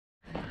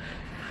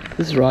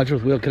This is Roger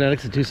with Wheel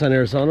Kinetics in Tucson,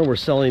 Arizona. We're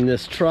selling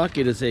this truck.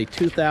 It is a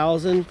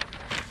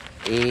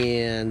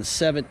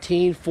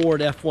 2017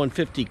 Ford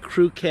F-150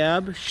 crew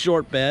cab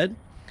short bed.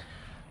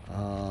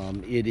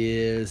 It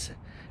is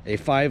a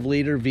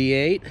 5-liter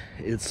V8.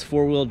 It's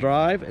 4-wheel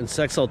drive and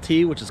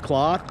XLT, which is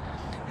cloth.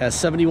 Has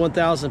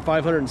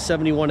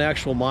 71,571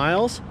 actual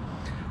miles.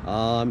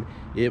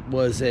 It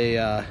was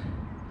a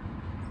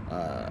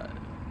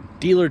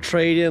dealer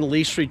trade-in,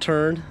 lease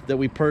return that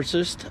we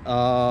purchased.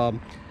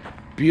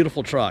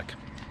 Beautiful truck.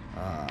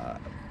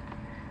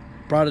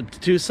 Brought it to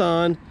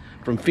Tucson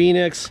from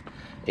Phoenix,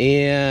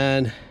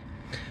 and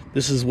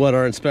this is what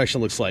our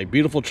inspection looks like.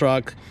 Beautiful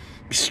truck,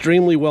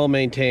 extremely well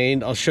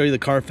maintained. I'll show you the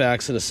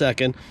Carfax in a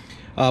second.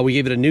 We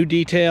gave it a new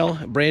detail,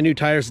 brand new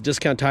tires,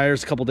 discount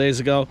tires a couple days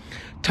ago.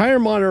 Tire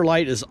monitor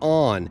light is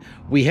on.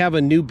 We have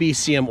a new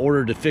BCM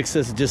order to fix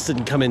this. It just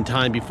didn't come in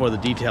time before the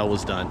detail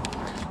was done,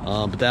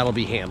 but that'll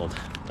be handled.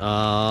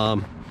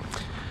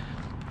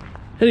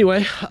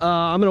 Anyway,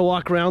 I'm gonna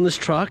walk around this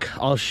truck.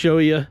 I'll show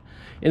you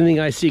anything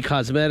I see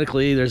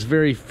cosmetically. There's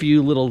very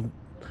few little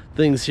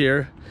things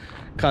here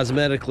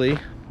cosmetically.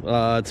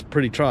 It's a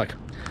pretty truck.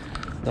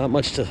 Not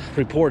much to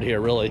report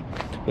here, really.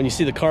 When you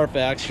see the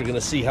Carfax, you're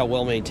gonna see how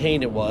well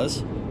maintained it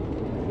was.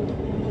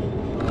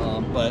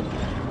 But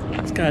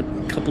it's got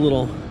a couple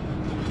little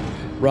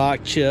rock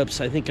chips.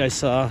 I think I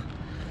saw a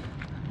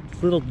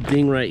little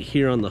ding right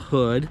here on the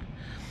hood.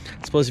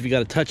 I suppose if you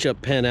got a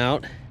touch-up pen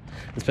out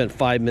and spent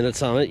 5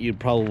 minutes on it, you'd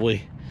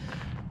probably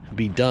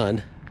be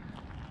done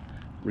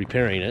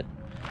repairing it.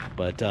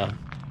 But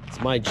it's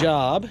my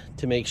job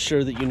to make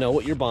sure that you know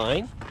what you're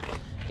buying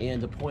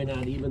and to point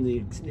out even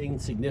the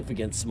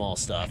insignificant small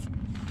stuff.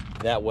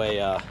 That way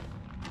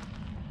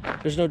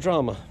there's no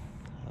drama.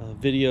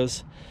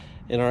 Videos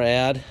in our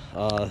ad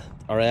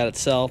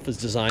itself is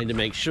designed to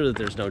make sure that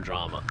there's no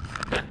drama.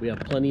 We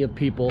have plenty of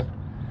people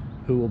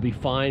who will be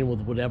fine with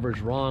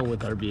whatever's wrong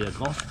with our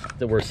vehicle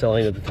that we're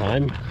selling at the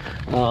time,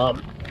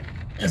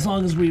 as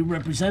long as we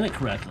represent it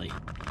correctly.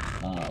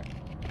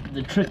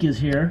 The trick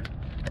is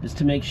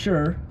to make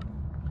sure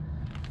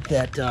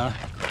that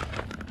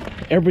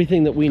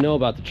everything that we know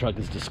about the truck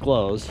is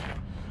disclosed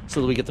so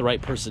that we get the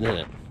right person in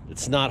it.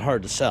 It's not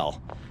hard to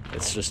sell.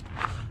 It's just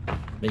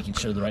making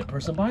sure the right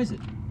person buys it.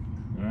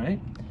 All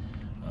right?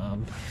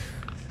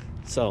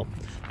 So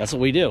that's what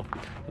we do.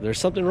 If there's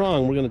something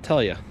wrong, we're going to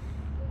tell you.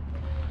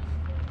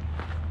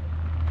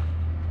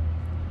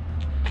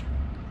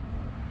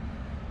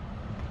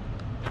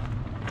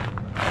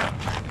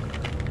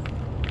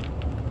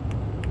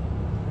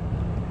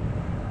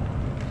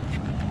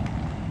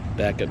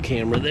 Backup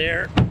camera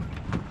there.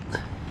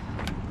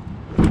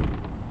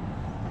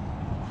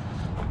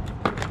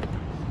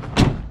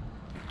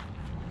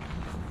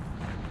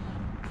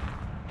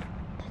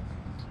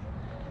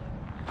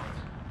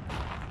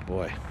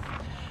 Boy,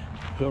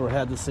 whoever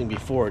had this thing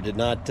before did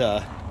not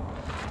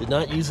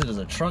use it as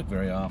a truck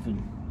very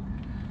often.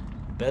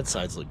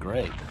 Bedsides look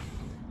great.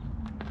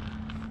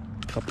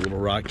 A couple little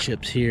rock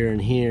chips here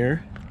and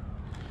here.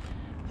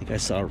 I think I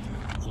saw a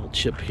little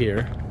chip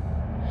here.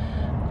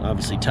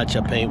 Obviously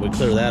touch-up paint would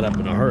clear that up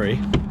in a hurry.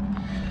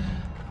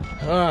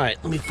 All right,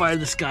 let me fire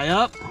this guy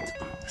up.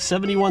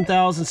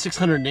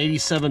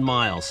 71,687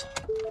 miles.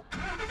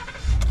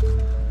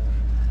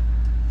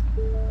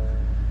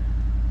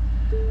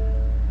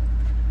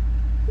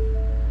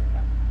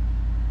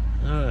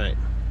 All right.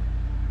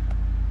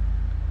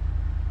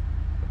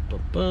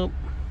 Bump, bump.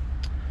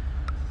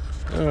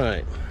 All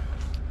right.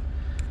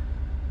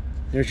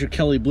 There's your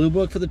Kelly Blue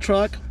Book for the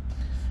truck.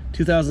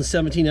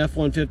 2017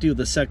 F-150 with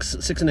a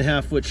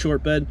 6.5-foot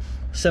short bed,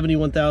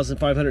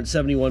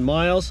 71,571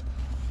 miles.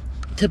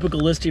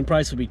 Typical listing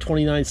price would be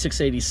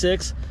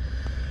 $29,686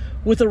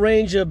 with a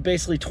range of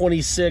basically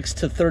 $26,000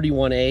 to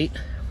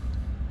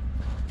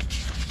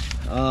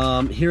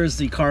 $31,800. Here's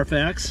the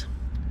Carfax.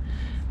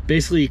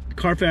 Basically,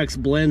 Carfax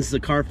blends the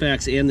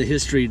Carfax and the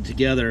history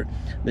together.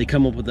 They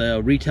come up with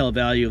a retail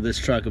value of this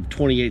truck of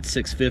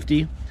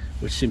 $28,650,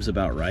 which seems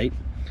about right.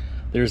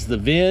 There's the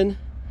VIN,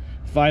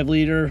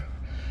 5-liter,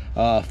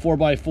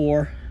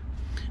 4x4,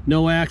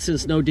 no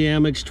accidents, no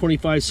damage,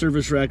 25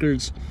 service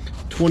records,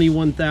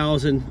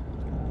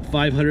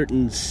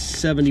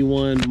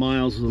 21,571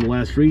 miles was the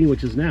last reading,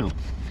 which is now.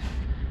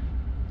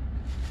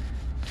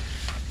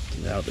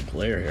 Get out of the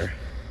glare here.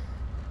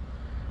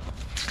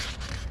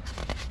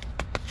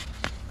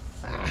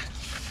 Look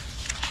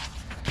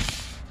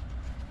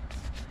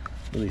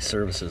at these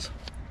services.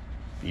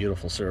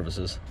 Beautiful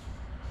services.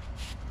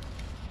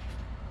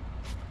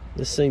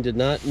 This thing did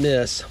not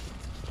miss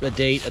a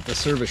date at the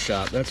service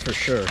shop, that's for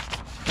sure.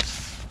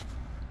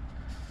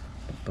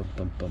 Bum,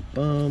 bum, bum,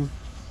 bum.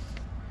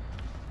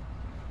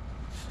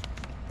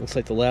 Looks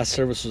like the last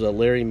service was a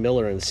Larry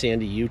Miller in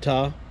Sandy,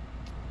 Utah.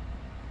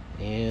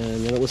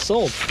 And then it was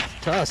sold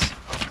to us.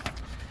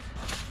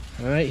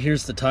 All right,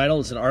 here's the title.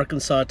 It's an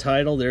Arkansas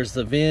title. There's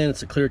the VIN.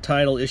 It's a clear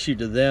title issued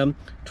to them,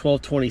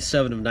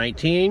 12/27 of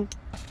 19.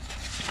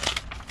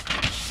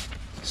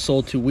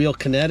 Sold to Wheel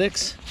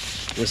Kinetics.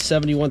 Was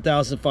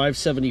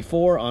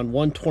 71,574 on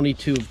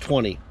 1/22 of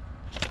 20.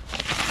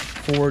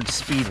 Ford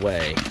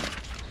Speedway.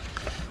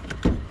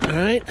 All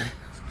right.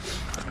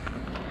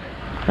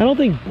 I don't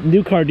think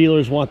new car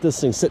dealers want this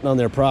thing sitting on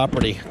their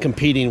property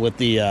competing with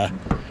the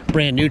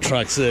brand new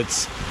trucks.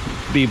 It's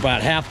be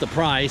about half the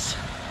price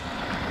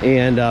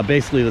and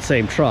basically the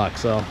same truck,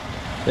 so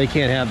they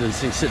can't have this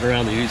thing sitting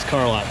around the used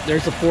car lot.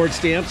 There's the Ford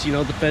stamps, you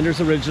know, the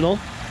fender's original.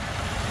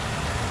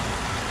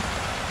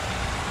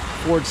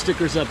 Ford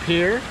stickers up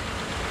here,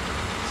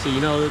 so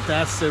you know that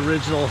that's the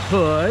original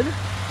hood,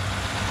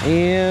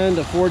 and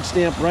a Ford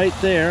stamp right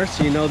there,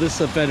 so you know this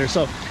is a fender.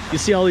 So you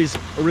see all these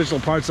original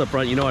parts up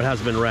front, you know it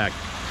hasn't been wrecked.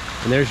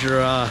 And there's your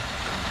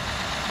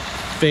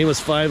famous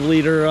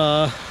 5-liter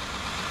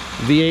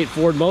V8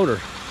 Ford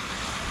motor.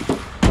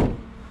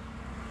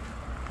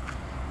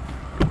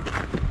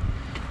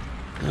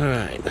 All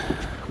right,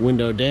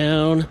 window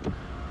down,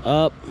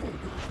 up.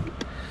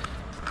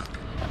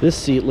 This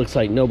seat looks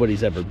like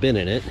nobody's ever been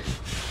in it.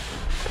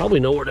 Probably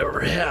no one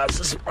ever has.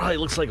 This probably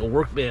looks like a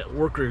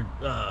worker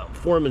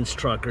foreman's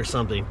truck or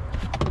something.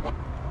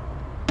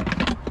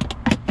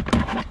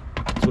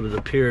 That's what it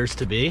appears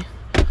to be.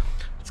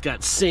 It's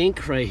got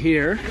sync right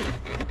here.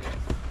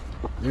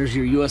 There's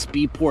your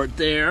USB port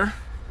there.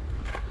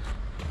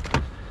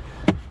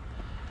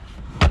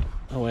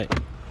 Oh wait,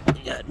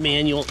 you got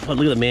manual. Oh,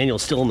 look at the manual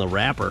still in the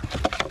wrapper.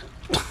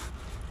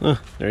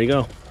 There you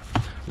go.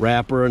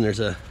 Wrapper, and there's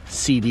a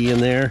CD in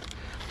there.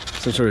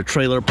 Some sort of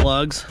trailer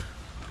plugs.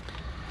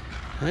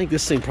 I think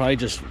this thing probably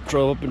just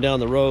drove up and down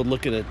the road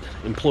looking at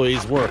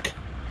employees' work.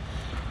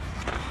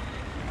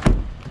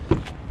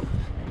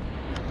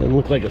 Doesn't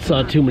look like it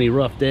saw too many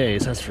rough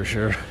days, that's for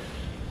sure.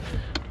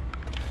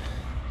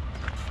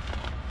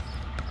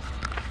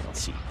 Don't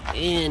see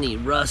any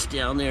rust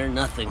down there,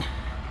 nothing.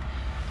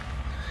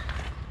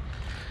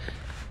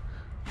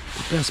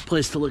 The best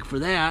place to look for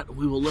that,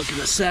 we will look in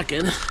a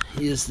second,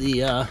 is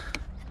the,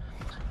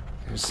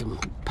 there's some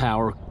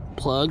power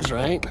plugs,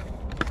 right?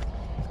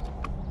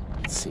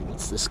 Let's see,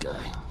 what's this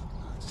guy?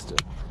 Just a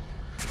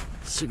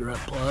cigarette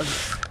plug.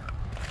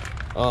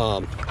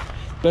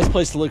 Best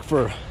place to look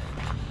for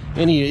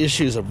any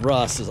issues of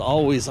rust is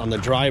always on the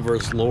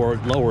driver's lower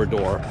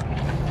door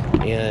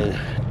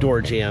and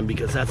door jamb,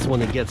 because that's the one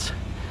that gets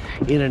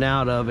in and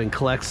out of and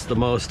collects the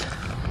most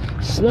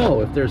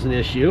snow if there's an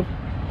issue.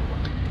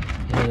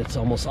 And it's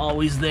almost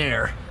always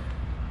there.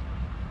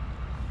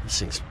 This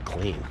thing's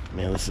clean.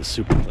 Man, this is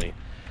super clean.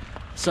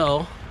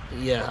 So,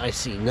 yeah, I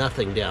see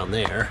nothing down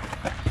there.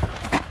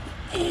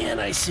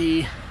 And I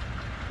see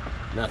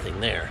nothing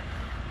there.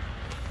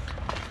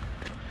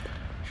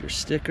 Your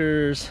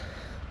stickers,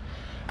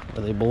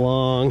 where they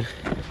belong.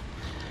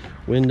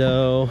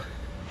 Window.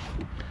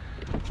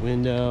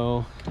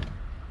 Window.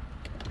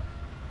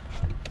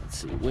 Let's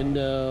see,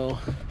 window.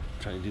 I'm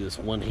trying to do this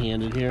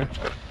one-handed here.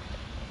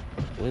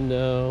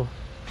 Window.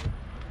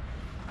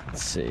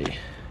 Let's see.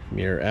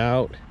 Mirror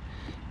out,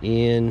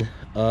 in,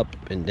 up,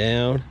 and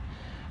down.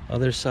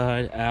 Other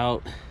side,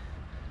 out,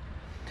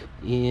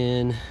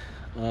 in,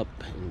 up,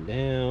 and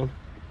down.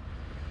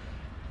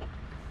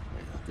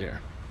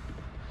 There.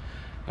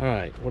 All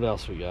right, what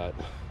else we got?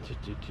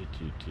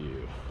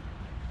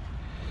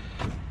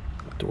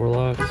 Door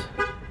locks.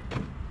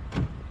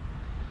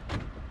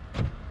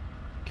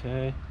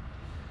 Okay.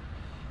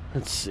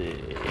 Let's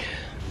see.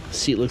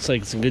 Seat looks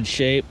like it's in good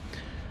shape.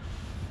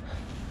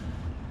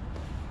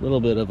 A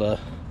little bit of a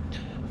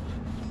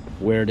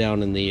wear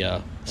down in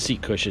the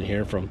seat cushion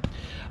here from,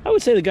 I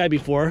would say, the guy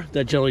before.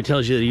 That generally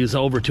tells you that he's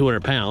over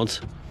 200 pounds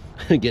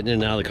getting in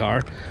and out of the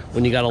car.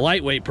 When you got a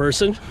lightweight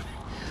person,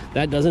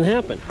 that doesn't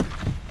happen.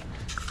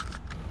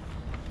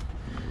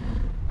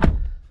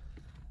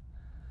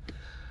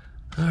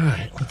 All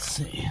right, let's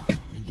see. Let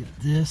me get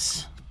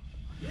this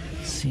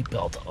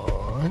seatbelt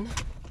on.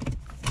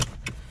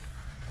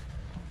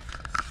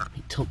 Let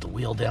me tilt the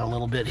wheel down a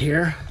little bit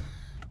here.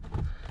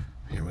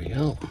 There we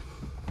go.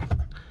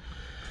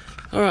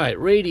 All right,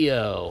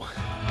 radio.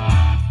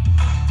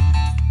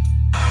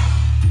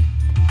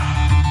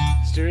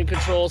 Steering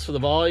controls for the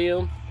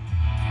volume.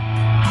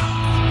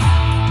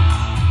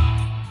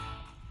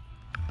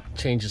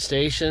 Change the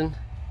station.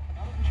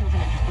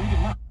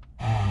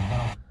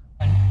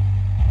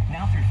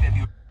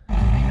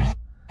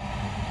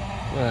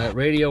 All right,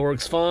 radio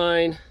works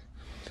fine.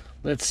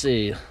 Let's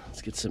see.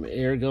 Let's get some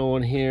air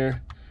going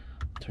here.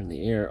 Turn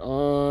the air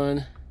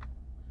on.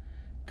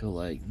 Go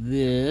like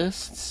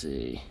this. Let's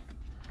see.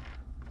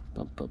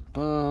 Bum, bum,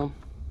 bum.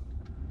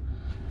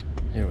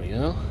 There we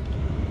go.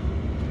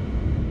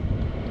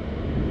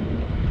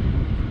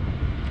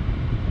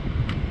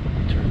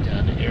 Turn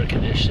down the air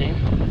conditioning.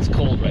 It's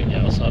cold right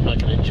now, so I'm not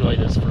going to enjoy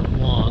this for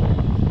long.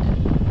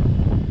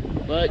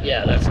 But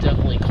yeah, that's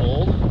definitely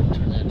cold.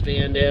 Turn that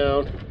fan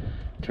down.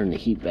 Turn the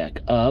heat back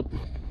up.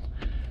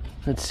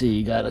 Let's see,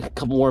 you got a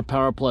couple more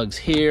power plugs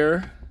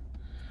here.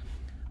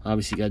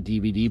 Obviously you got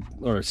DVD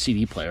or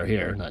CD player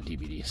here, not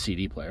DVD,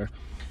 CD player.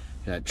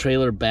 Got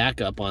trailer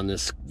backup on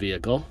this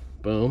vehicle.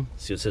 Boom.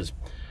 See, it says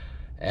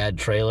add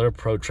trailer,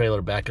 pro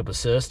trailer backup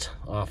assist,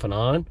 off and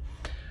on.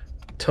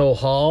 Tow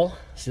haul,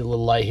 see the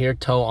little light here,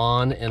 tow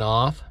on and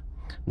off.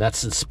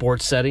 That's the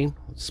sports setting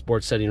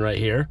right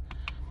here.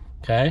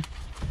 Okay,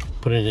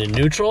 put it in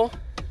neutral.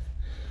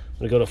 I'm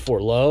gonna go to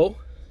for low.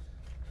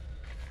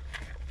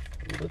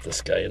 Put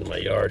this guy in my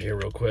yard here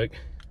real quick.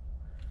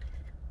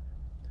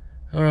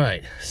 All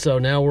right, so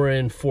now we're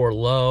in for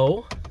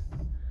low,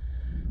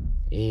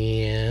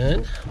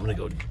 and I'm gonna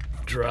go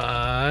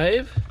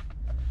drive.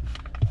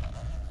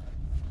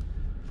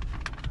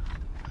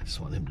 I just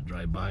want him to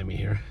drive by me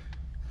here.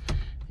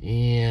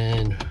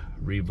 And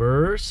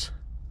reverse.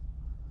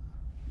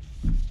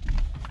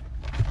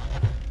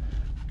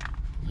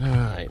 All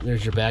right,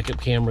 there's your backup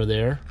camera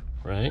there,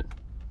 right?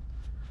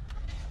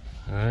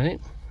 All right.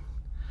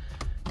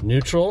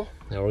 Neutral.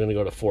 Now we're gonna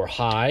go to 4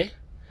 high.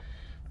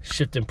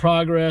 Shift in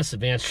progress.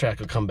 Advanced track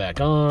will come back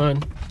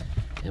on.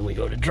 And we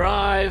go to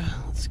drive.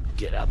 Let's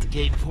get out the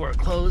gate before it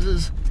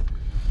closes.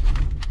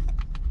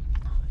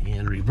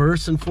 And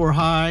reverse in 4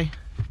 high.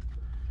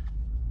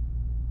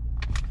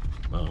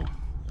 Boom.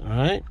 All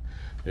right.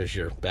 There's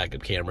your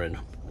backup camera in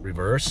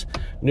reverse.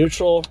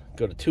 Neutral.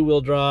 Go to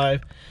 2-wheel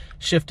drive.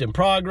 Shift in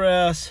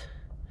progress.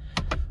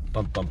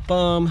 Bum, bum,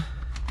 bum.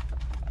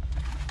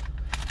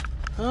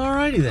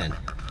 Alrighty then.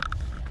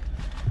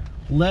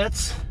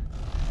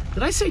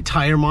 Did I say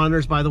tire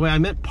monitors, by the way? I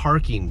meant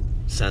parking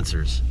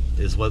sensors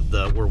is what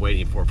we're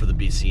waiting for the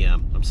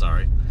BCM. I'm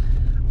sorry.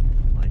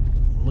 Like,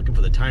 I'm looking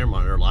for the tire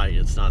monitor light.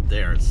 It's not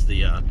there. It's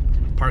the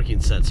parking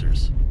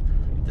sensors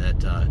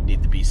that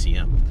need the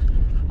BCM.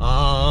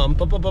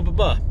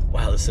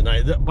 Wow, this is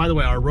nice. By the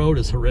way, our road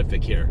is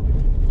horrific here.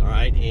 All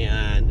right,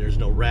 and there's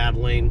no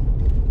rattling.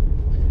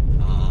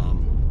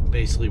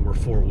 Basically, we're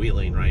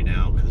 4-wheeling right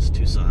now because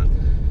Tucson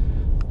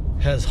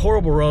has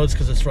horrible roads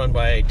because it's run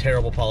by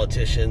terrible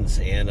politicians,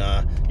 and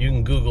you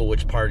can Google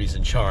which party's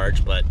in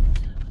charge, but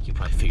you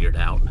probably figured it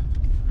out.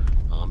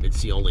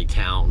 It's the only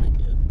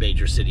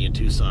major city in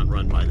Tucson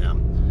run by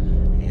them,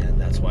 and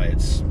that's why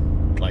it's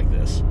like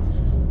this.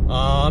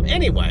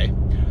 Anyway,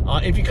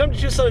 if you come to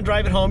Tucson and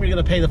drive it home, you're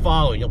going to pay the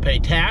following. You'll pay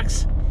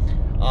tax,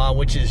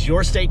 which is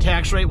your state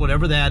tax rate,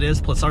 whatever that is,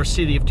 plus our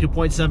city of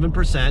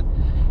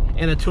 2.7%,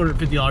 and a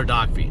 $250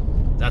 dock fee.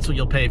 That's what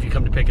you'll pay if you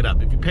come to pick it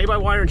up. If you pay by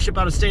wire and ship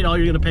out of state, all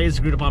you're going to pay is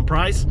agreed upon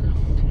price.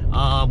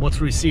 Once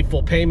we receive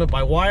full payment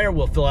by wire,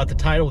 we'll fill out the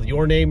title with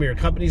your name or your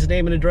company's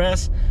name and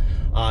address,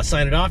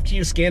 sign it off to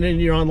you, scan it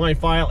into your online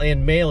file,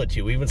 and mail it to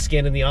you. We even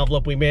scan in the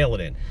envelope we mail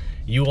it in.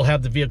 You will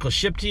have the vehicle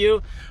shipped to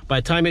you. By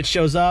the time it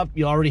shows up,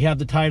 you already have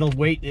the title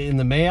wait in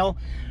the mail.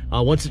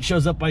 Once it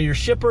shows up by your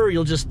shipper,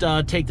 you'll just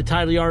take the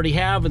title you already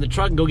have in the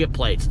truck and go get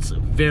plates. It's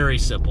very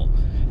simple.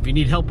 If you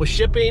need help with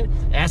shipping,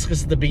 ask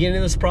us at the beginning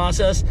of this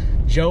process.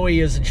 Joey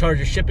is in charge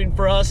of shipping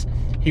for us.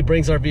 He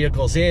brings our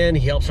vehicles in.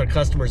 He helps our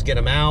customers get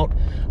them out.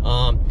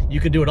 You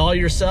can do it all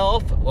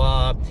yourself.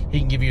 He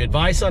can give you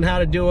advice on how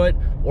to do it,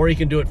 or he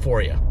can do it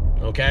for you,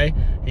 okay?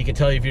 He can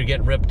tell you if you're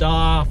getting ripped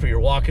off or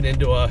you're walking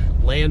into a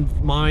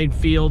landmine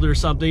field or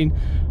something,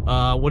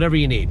 whatever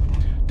you need.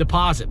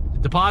 Deposit.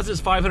 Deposit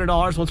is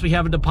 $500. Once we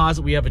have a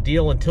deposit, we have a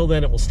deal. Until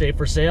then, it will stay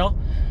for sale.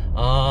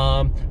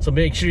 So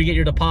make sure you get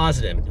your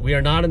deposit in. We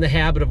are not in the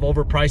habit of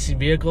overpricing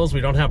vehicles. We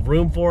don't have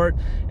room for it,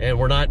 and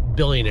we're not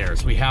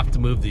billionaires. We have to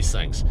move these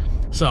things.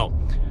 So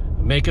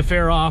make a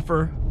fair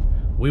offer.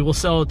 We will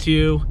sell it to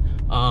you,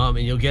 and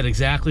you'll get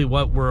exactly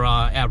what we're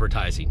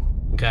advertising,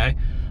 okay?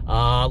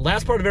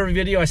 Last part of every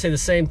video, I say the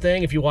same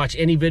thing. If you watch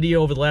any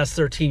video over the last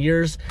 13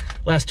 years,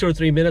 last 2 or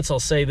 3 minutes, I'll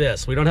say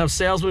this. We don't have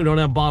salesmen. We don't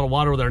have bottled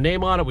water with our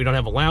name on it. We don't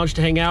have a lounge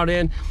to hang out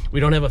in. We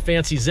don't have a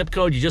fancy zip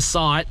code. You just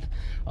saw it.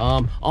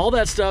 All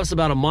that stuff's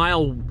about a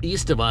mile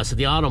east of us at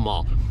the auto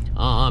mall.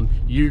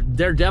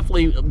 They're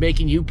definitely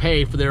making you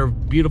pay for their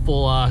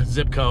beautiful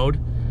zip code,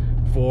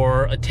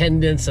 for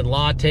attendance and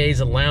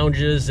lattes and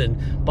lounges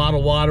and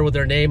bottled water with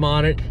their name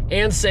on it,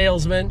 and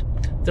salesmen.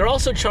 They're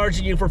also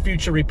charging you for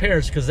future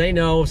repairs because they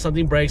know if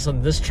something breaks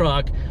on this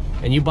truck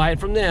and you buy it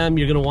from them,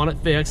 you're going to want it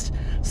fixed.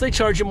 So they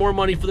charge you more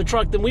money for the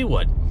truck than we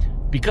would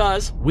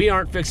because we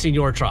aren't fixing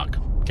your truck.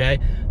 Okay,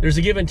 there's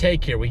a give and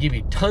take here. We give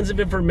you tons of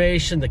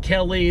information, the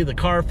Kelly, the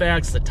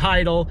Carfax, the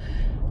title,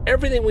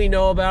 everything we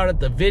know about it,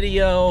 the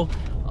video,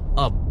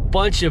 a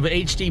bunch of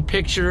HD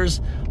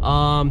pictures,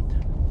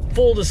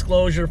 full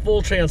disclosure,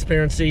 full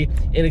transparency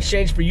in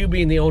exchange for you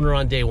being the owner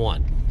on day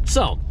one.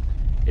 So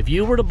if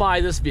you were to buy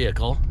this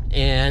vehicle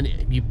and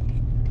you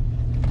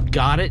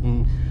got it,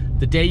 and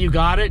the day you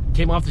got it,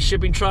 came off the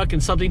shipping truck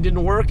and something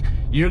didn't work,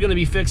 you're going to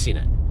be fixing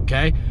it,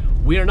 okay?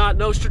 We are not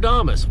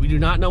Nostradamus. We do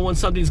not know when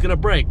something's going to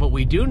break, but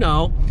we do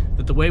know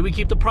that the way we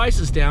keep the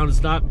prices down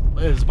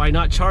is by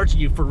not charging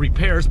you for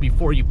repairs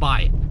before you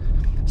buy it.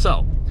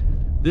 So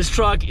this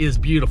truck is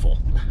beautiful,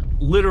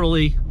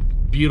 literally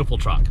beautiful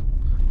truck.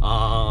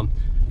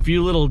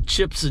 Few little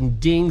chips and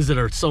dings that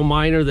are so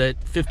minor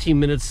that 15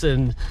 minutes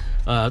and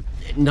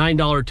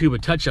 $9 tube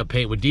of touch-up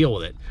paint would deal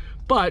with it.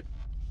 But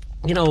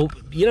you know,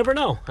 you never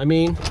know. I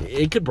mean,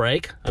 it could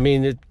break. I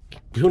mean,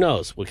 who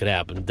knows what could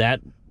happen? That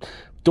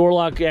door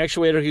lock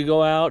actuator could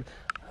go out.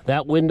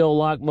 That window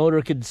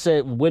motor could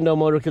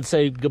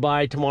say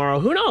goodbye tomorrow.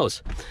 Who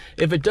knows?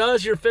 If it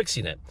does, you're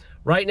fixing it.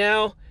 Right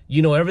now,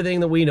 you know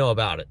everything that we know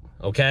about it,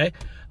 okay?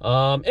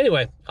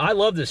 Anyway, I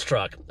love this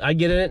truck. I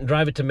get in it and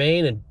drive it to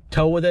Maine and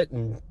tow with it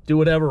and do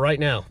whatever right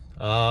now.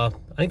 I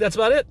think that's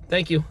about it.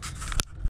 Thank you.